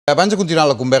Abans de continuar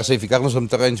la conversa i ficar-nos en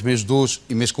terrenys més durs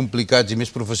i més complicats i més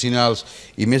professionals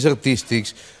i més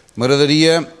artístics,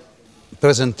 m'agradaria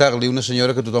presentar-li una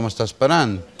senyora que tothom està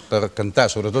esperant per cantar,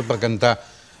 sobretot per cantar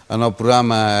en el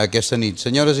programa aquesta nit.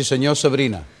 Senyores i senyors,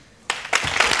 Sabrina.